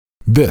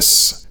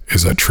This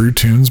is a True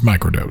Tunes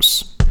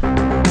Microdose.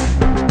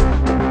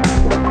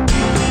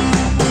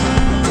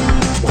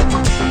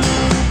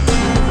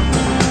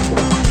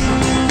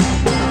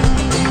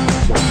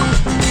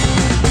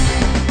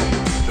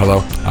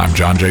 Hello, I'm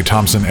John J.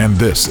 Thompson, and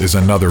this is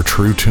another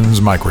True Tunes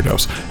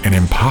Microdose, an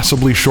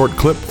impossibly short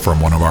clip from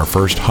one of our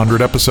first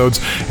 100 episodes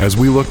as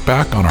we look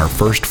back on our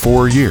first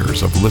 4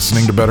 years of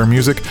listening to better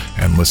music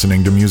and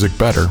listening to music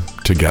better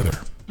together.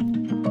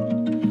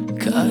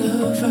 God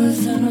of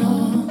earth and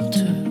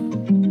altar,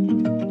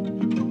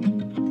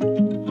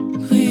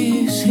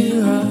 please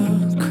hear our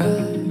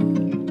cry.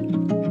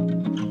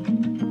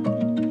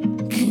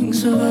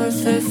 Kings of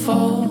earth, they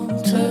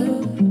falter.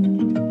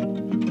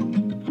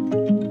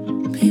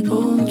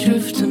 People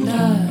drift and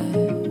die.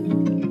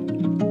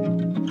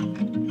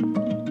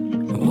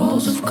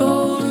 Walls of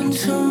gold and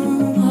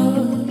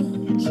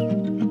tumors,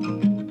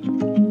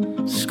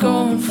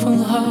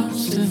 scornful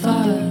hearts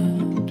divide.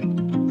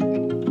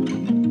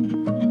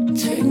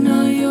 Take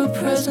not your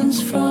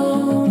presence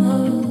from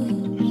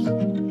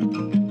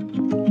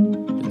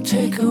us,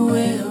 take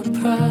away our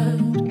pride.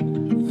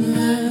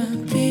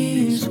 Let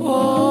these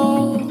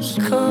walls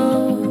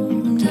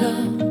come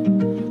down.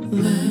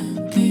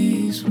 Let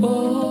these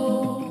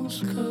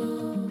walls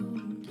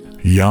come down.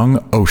 Young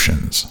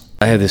Oceans.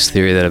 I have this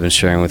theory that I've been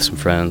sharing with some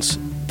friends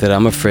that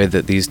I'm afraid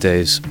that these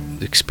days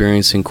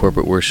experiencing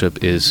corporate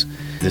worship is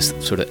this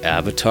sort of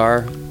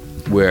avatar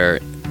where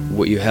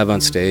what you have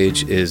on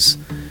stage is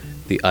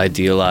the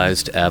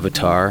idealized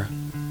avatar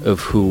of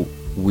who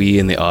we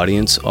in the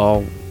audience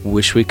all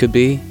wish we could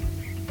be.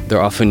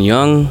 They're often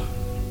young,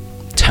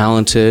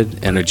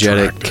 talented,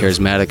 energetic,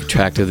 charismatic,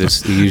 attractive.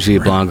 There's usually a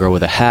blonde girl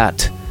with a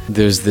hat.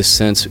 There's this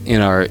sense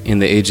in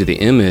the age of the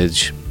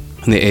image,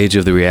 in the age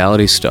of the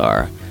reality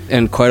star,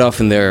 and quite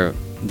often they're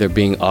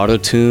being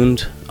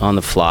auto-tuned on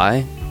the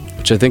fly,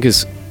 which I think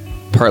is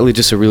partly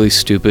just a really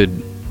stupid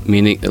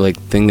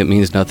thing that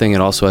means nothing,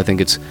 and also I think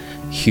it's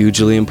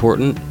hugely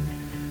important.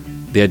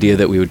 The idea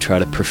that we would try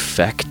to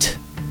perfect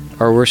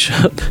our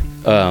worship.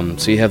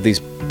 So you have these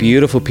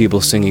beautiful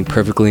people singing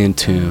perfectly in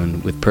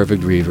tune with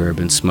perfect reverb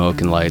and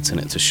smoke and lights, and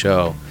it's a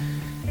show.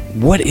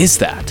 What is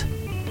that?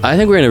 I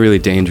think we're in a really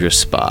dangerous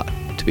spot,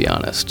 to be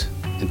honest.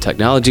 And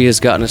technology has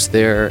gotten us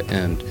there,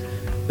 and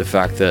the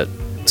fact that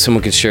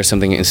someone can share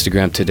something on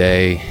Instagram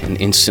today and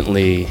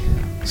instantly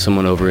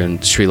someone over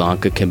in Sri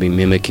Lanka can be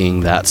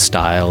mimicking that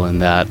style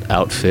and that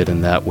outfit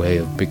and that way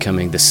of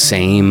becoming the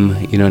same,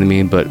 you know what I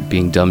mean, but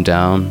being dumbed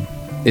down.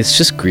 It's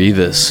just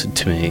grievous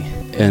to me.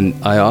 And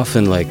I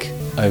often I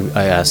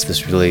ask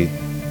this really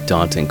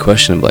daunting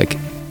question of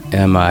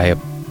am I a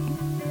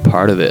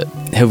part of it?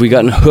 Have we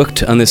gotten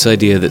hooked on this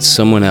idea that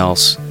someone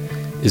else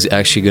is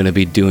actually going to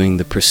be doing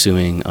the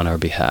pursuing on our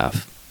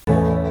behalf?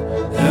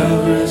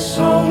 Every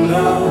soul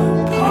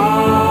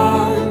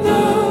upon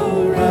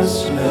the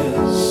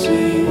restless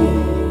sea,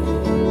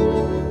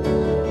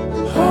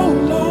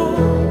 hold on.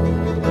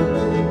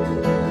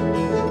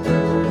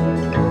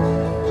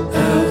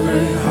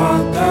 Every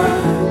heart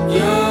that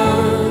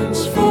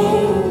yearns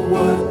for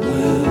what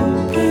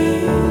will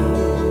be,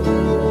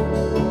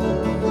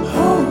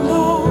 hold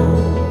on.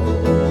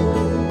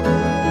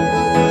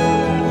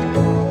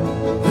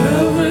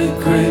 Every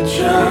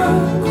creature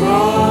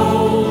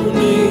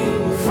groaning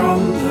from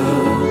the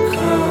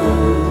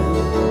curve,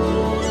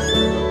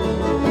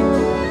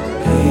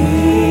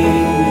 peace.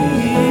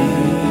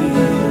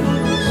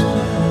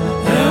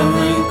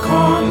 Every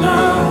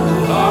corner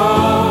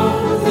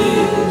of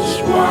this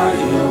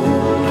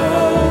wild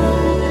earth,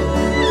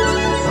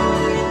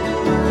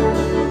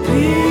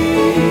 peace.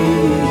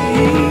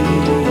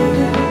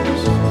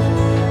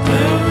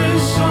 Every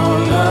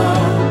soul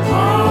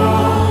upon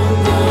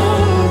the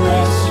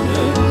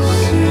restless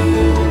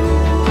sea,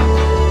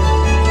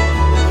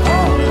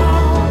 hold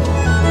on.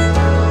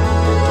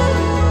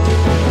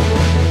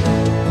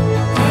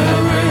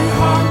 Every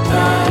heart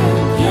that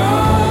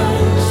yearns for what will be,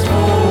 hold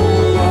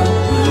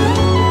on.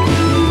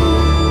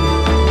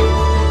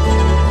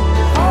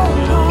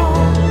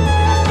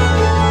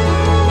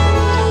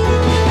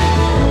 Every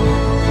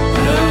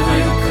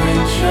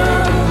creature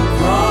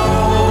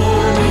groaning from the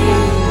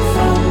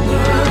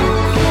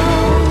cold,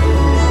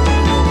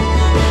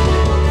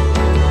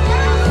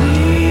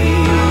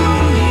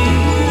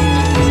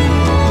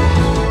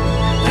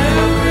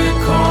 every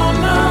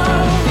corner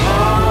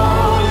of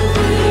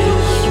this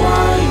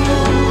wild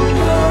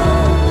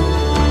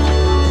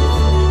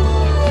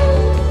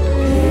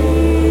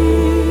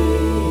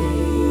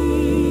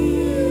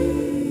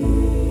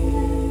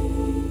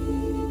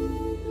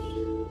earth.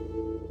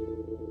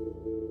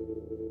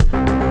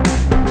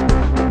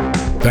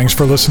 Thanks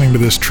for listening to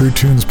this True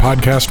Tunes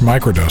podcast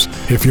microdose.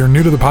 If you're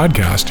new to the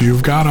podcast,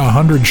 you've got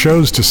 100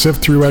 shows to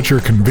sift through at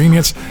your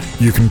convenience.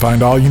 You can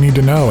find all you need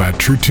to know at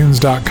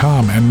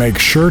truetunes.com, and make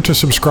sure to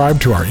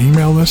subscribe to our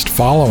email list,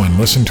 follow and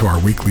listen to our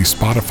weekly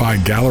Spotify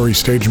Gallery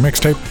Stage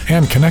mixtape,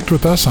 and connect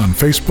with us on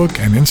Facebook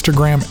and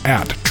Instagram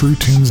at True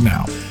Tunes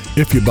Now.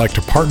 If you'd like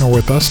to partner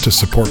with us to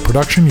support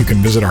production, you can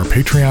visit our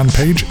Patreon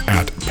page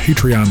at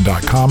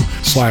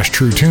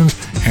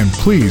patreon.com/TrueTunes, and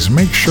please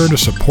make sure to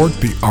support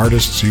the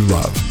artists you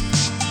love.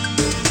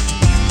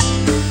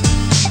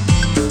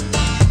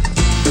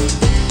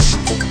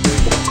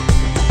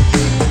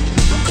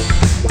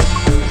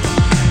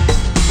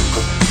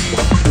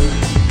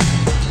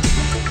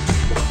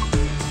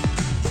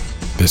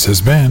 This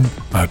has been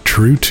a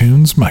True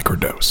Tunes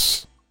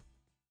Microdose.